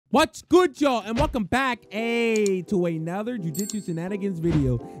What's good, y'all, and welcome back to another Jujutsu Shenanigans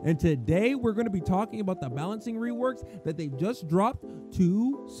video. And today we're going to be talking about the balancing reworks that they just dropped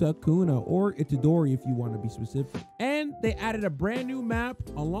to Sukuna, or Itadori if you want to be specific. And they added a brand new map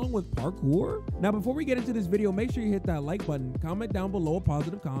along with parkour. Now, before we get into this video, make sure you hit that like button, comment down below a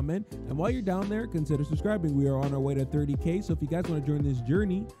positive comment, and while you're down there, consider subscribing. We are on our way to 30K, so if you guys want to join this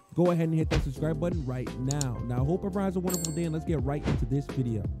journey, go ahead and hit that subscribe button right now. Now, hope everyone has a wonderful day, and let's get right into this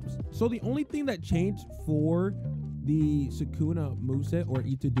video. So the only thing that changed for the Sukuna moveset, or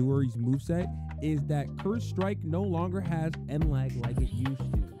Itadori's moveset, is that Curse Strike no longer has end lag like it used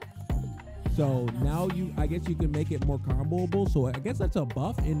to. So now I guess you can make it more comboable. So I guess that's a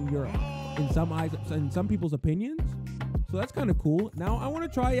buff in some people's opinions. So that's kind of cool. Now I want to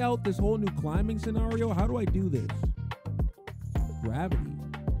try out this whole new climbing scenario. How do I do this? Gravity.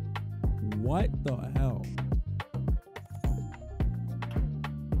 What the hell?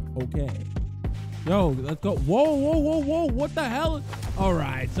 Okay. Yo, let's go. Whoa, whoa, whoa, whoa. What the hell? All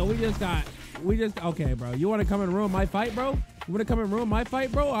right. So okay, bro. You want to come and ruin my fight, bro? You want to come and ruin my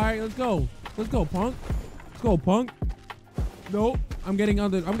fight, bro? All right, let's go. Let's go, punk. Let's go, punk. Nope. I'm getting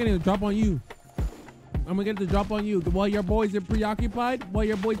a drop on you. I'm gonna get the drop on you while your boys are preoccupied.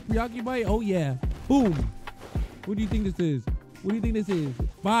 Oh yeah. Boom. What do you think this is? What do you think this is?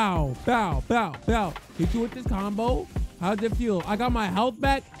 Bow, bow, bow, bow. Hit you with this combo. How's it feel? I got my health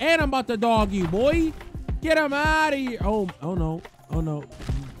back, and I'm about to dog you, boy. Get him out of here. Oh no. Oh no.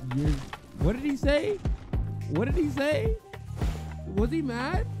 What did he say? What did he say? Was he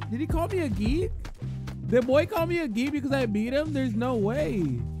mad? Did he call me a geek? Did boy call me a geek because I beat him? There's no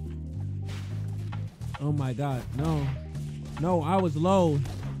way. Oh my God. No. No, I was low.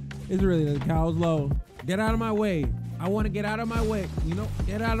 It's really the cow's low. Get out of my way. I want to get out of my way. You know,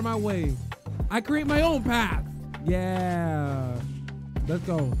 get out of my way. I create my own path. Yeah. Let's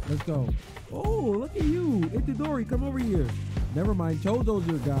go. Let's go. Oh, look at you. Itadori, come over here. Never mind. Chozo's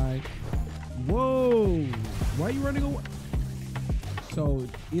your guy. Whoa. Why are you running away? So,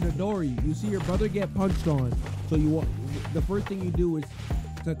 Itadori, you see your brother get punched on. So the first thing you do is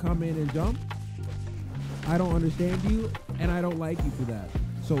to come in and jump. I don't understand you, and I don't like you for that.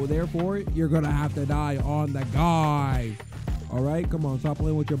 So therefore, you're gonna have to die on the guy. All right, come on, stop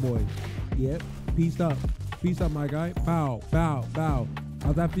playing with your boy. Yep, peace up, my guy. Bow, bow, bow.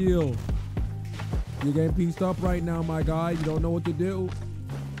 How's that feel? You're getting pieced up right now, my guy. You don't know what to do.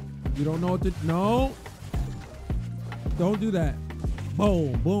 You don't know what to. No, don't do that.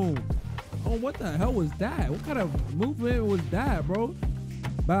 Boom, boom. Oh, what the hell was that? What kind of movement was that, bro?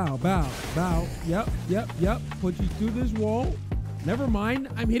 Bow, bow, bow. Yep, yep, yep. Put you through this wall. Never mind.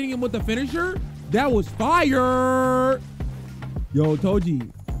 I'm hitting him with the finisher. That was fire. Yo,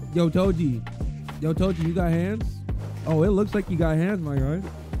 Toji. Yo, Toji. Yo, Toji, you got hands? Oh, it looks like you got hands, my guy.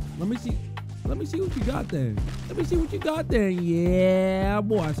 Let me see. Let me see what you got then. Let me see what you got then. Yeah,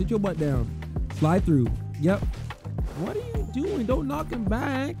 boy. Sit your butt down. Slide through. Yep. What are you doing? Don't knock him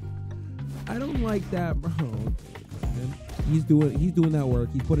back. I don't like that, bro. He's doing that work.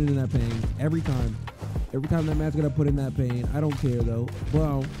 He's putting in that pain every time. Every time that man's gonna put in that pain. I don't care though.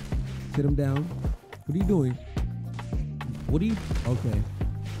 Bro, sit him down. What are you doing? What are you? Okay.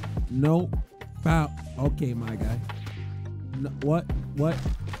 No. Bow. Okay, my guy. No, what? What?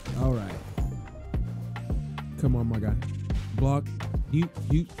 All right. Come on, my guy. Block. You.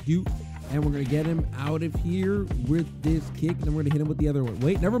 And we're gonna get him out of here with this kick. And then we're gonna hit him with the other one.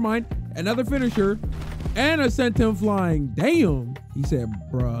 Wait, never mind. Another finisher. And I sent him flying. Damn. He said,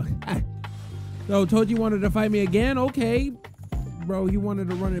 bruh. So Toji wanted to fight me again? Okay. Bro, he wanted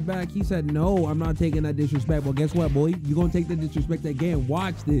to run it back. He said, no, I'm not taking that disrespect. Well, guess what, boy? You're going to take the disrespect again.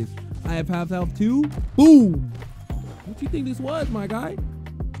 Watch this. I have half health too. Boom. What do you think this was, my guy?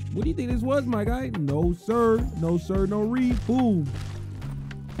 What do you think this was, my guy? No, sir. No, sir. No read. Boom.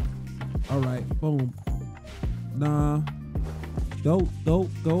 All right. Boom. Nah. Go.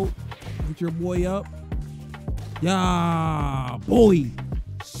 Get your boy up. Yeah. Boy.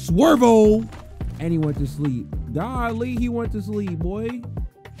 Swervo. And he went to sleep. Golly, he went to sleep, boy.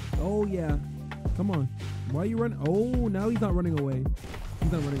 Oh, yeah. Come on. Why are you running? Oh, now he's not running away.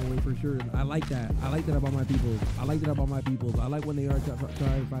 He's not running away for sure. I like that. I like that about my people. I like that about my people. I like when they are trying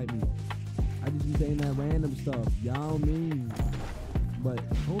to fight me. I just be saying that random stuff. Y'all mean. But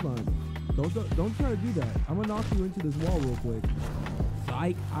hold on. Don't try to do that. I'm going to knock you into this wall real quick.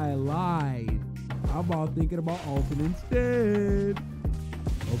 Psych, I lied. How about thinking about Alton instead?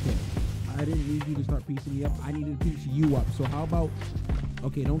 Okay. I didn't need you to start piecing me up. I needed to piece you up. So how about,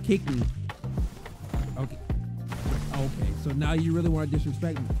 okay, don't kick me. Okay. Okay, so now you really want to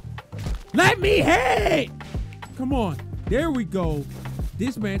disrespect me. Let me hit! Come on. There we go.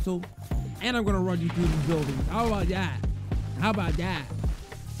 dismantle, and I'm gonna run you through these buildings. How about that? How about that?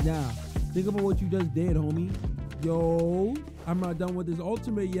 Now, think about what you just did, homie. Yo, I'm not done with this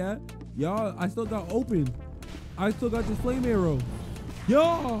ultimate yet. Y'all, I still got open. I still got this flame arrow.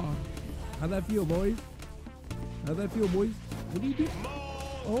 Yo, how'd that feel, boys? How'd that feel, boys? What do you do?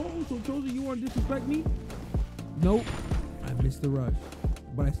 Oh, so Chosen, you want to disrespect me? Nope, I missed the rush,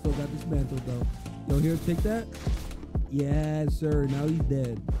 but I still got dismantled though. Yo, here, take that. Yes, sir. Now he's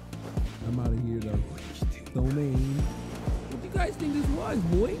dead. I'm out of here though. Domain. What do you guys think this was,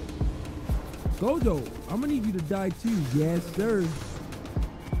 boy? Gojo, I'm gonna need you to die too. Yes, sir.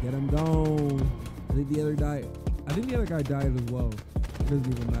 Get him gone. I think the other guy died as well. It doesn't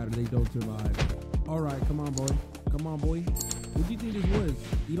even matter. They don't survive. All right, come on, boy. Come on, boy. What do you think this was?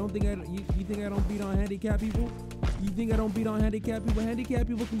 You don't think you think I don't beat on handicapped people? You think I don't beat on handicapped people? Handicapped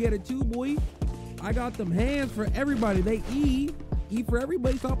people can get it too, boy. I got them hands for everybody. They eat for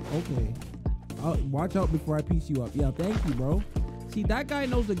everybody. Stop. Okay. Watch out before I piece you up. Yeah, thank you, bro. See, that guy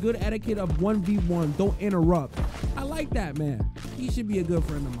knows the good etiquette of 1v1. Don't interrupt. I like that, man. He should be a good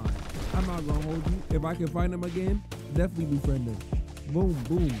friend of mine. I'm not gonna hold you. If I can find him again, definitely befriend him. Boom,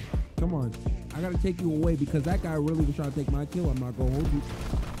 boom. Come on. I gotta take you away because that guy really was trying to take my kill. I'm not gonna hold you.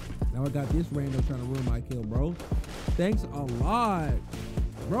 Now I got this random trying to ruin my kill, bro. Thanks a lot.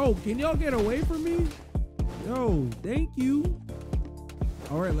 Bro, can y'all get away from me? Yo, thank you.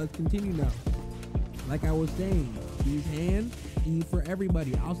 All right, let's continue now. Like I was saying, these hands, eat for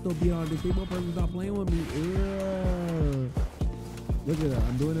everybody. I'll still be on disabled person. Stop playing with me. Ugh. Look at that.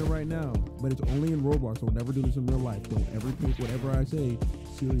 I'm doing it right now. But it's only in Roblox, so I'll never do this in real life. Don't ever take whatever I say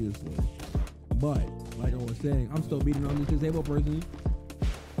seriously. But, like I was saying, I'm still beating on this disabled person.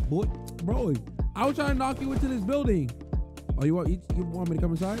 Boy, bro, I was trying to knock you into this building. Oh, you want me to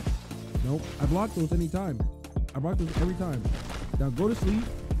come inside? Nope. I block those anytime. I block those every time. Now go to sleep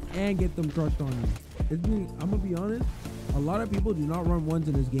and get them crushed on you. I'm gonna be honest. A lot of people do not run ones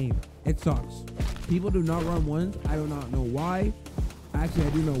in this game. It sucks. People do not run ones. I do not know why. Actually, I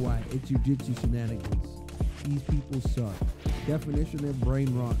do know why. It's Jujutsu Shenanigans. These people suck. Definition of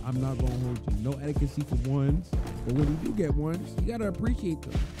brain rot. I'm not gonna hold you. No etiquette for ones. But when you do get ones, you gotta appreciate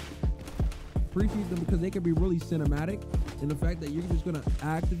them. Appreciate them because they can be really cinematic. And the fact that you're just gonna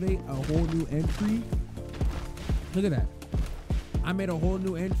activate a whole new entry. Look at that. I made a whole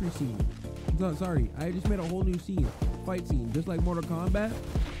new entry scene. Sorry, I just made a whole new scene. Fight scene. Just like Mortal Kombat.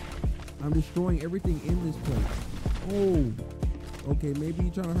 I'm destroying everything in this place. Oh. Okay, maybe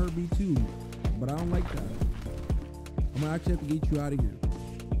you're trying to hurt me too. But I don't like that. I'm gonna actually have to get you out of here.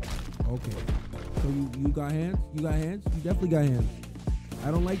 Okay. So you got hands? You got hands? You definitely got hands.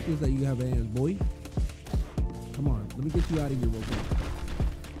 I don't like this that you have hands, boy. Come on. Let me get you out of here real quick.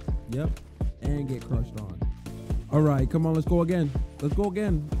 Yep. And get crushed on. All right. Come on. Let's go again. Let's go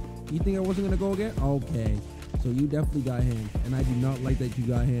again. You think I wasn't going to go again? Okay. So you definitely got hands. And I do not like that you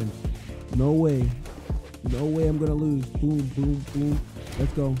got hands. No way. No way I'm going to lose. Boom, boom, boom.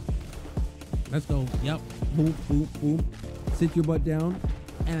 Let's go. Let's go. Yep. Boom, boom, boom. Sit your butt down.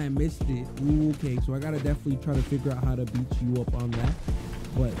 And I missed it. Ooh, okay. So I got to definitely try to figure out how to beat you up on that.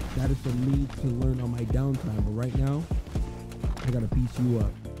 But that is for me to learn on my downtime. But right now, I got to piece you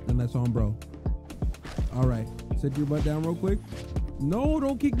up. And that's on, bro. All right. Sit your butt down real quick. No,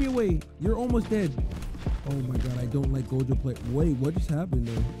 don't kick me away. You're almost dead. Oh my god, I don't like Gojo play. Wait, what just happened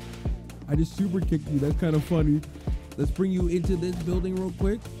there? I just super kicked you. That's kind of funny. Let's bring you into this building real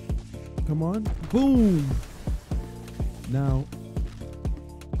quick. Come on. Boom. Now,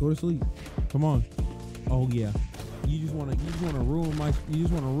 go to sleep. Come on. Oh yeah. You just wanna ruin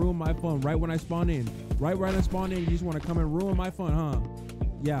my fun right when I spawn in. Right when I spawn in, you just wanna come and ruin my fun, huh?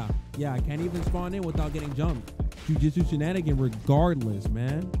 Yeah. I can't even spawn in without getting jumped. Jujutsu Shenanigans regardless,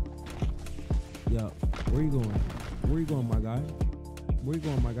 man. Yeah, where you going? Where you going, my guy? Where you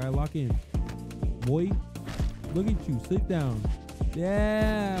going, my guy? Lock in. Boy, look at you. Sit down.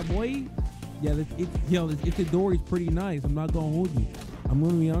 Yeah, boy. Yeah, this Itadori's pretty nice. I'm not gonna hold you. I'm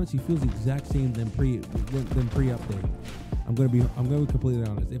gonna be honest. He feels the exact same than pre-update. I'm gonna be completely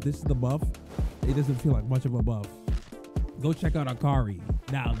honest. If this is the buff, it doesn't feel like much of a buff. Go check out Akari.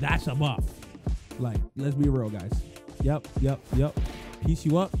 Now that's a buff. Like, let's be real, guys. Yep. Piece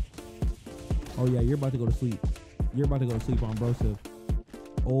you up. Oh yeah, you're about to go to sleep. You're about to go to sleep on Brosive.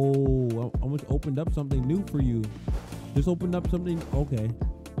 Oh, I almost opened up something new for you. Just opened up something. Okay.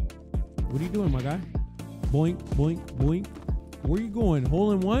 What are you doing, my guy? Boink, boink, boink. Where are you going?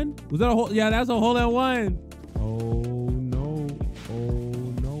 Hole in one? Was that a hole? Yeah, that's a hole in one. Oh no. Oh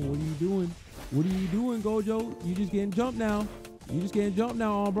no. What are you doing? What are you doing, Gojo? You just getting jumped now. You just getting jumped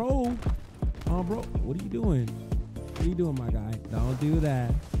now, bro. Bro. What are you doing? What are you doing, my guy? Don't do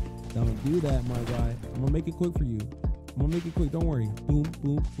that. Don't do that, my guy. I'm gonna make it quick for you. I'm gonna make it quick. Don't worry. Boom,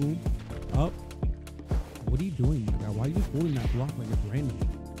 boom, boom. Up. What are you doing, my guy? Why are you just holding that block like it's random?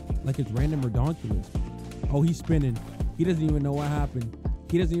 Like it's random redonkulous. Oh, he's spinning. He doesn't even know what happened.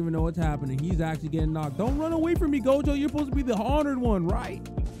 He doesn't even know what's happening. He's actually getting knocked. Don't run away from me, Gojo. You're supposed to be the honored one, right?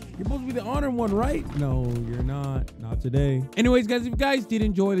 You're supposed to be the honored one, right? No, you're not. Not today. Anyways, guys, if you guys did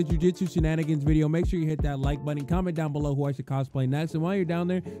enjoy the Jujutsu Shenanigans video, make sure you hit that like button. Comment down below who I should cosplay next. And while you're down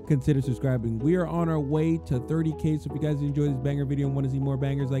there, consider subscribing. We are on our way to 30K. So if you guys enjoyed this banger video and want to see more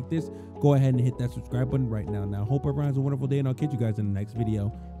bangers like this, go ahead and hit that subscribe button right now. Now, hope everyone has a wonderful day, and I'll catch you guys in the next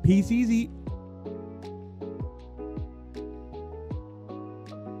video. Peace easy.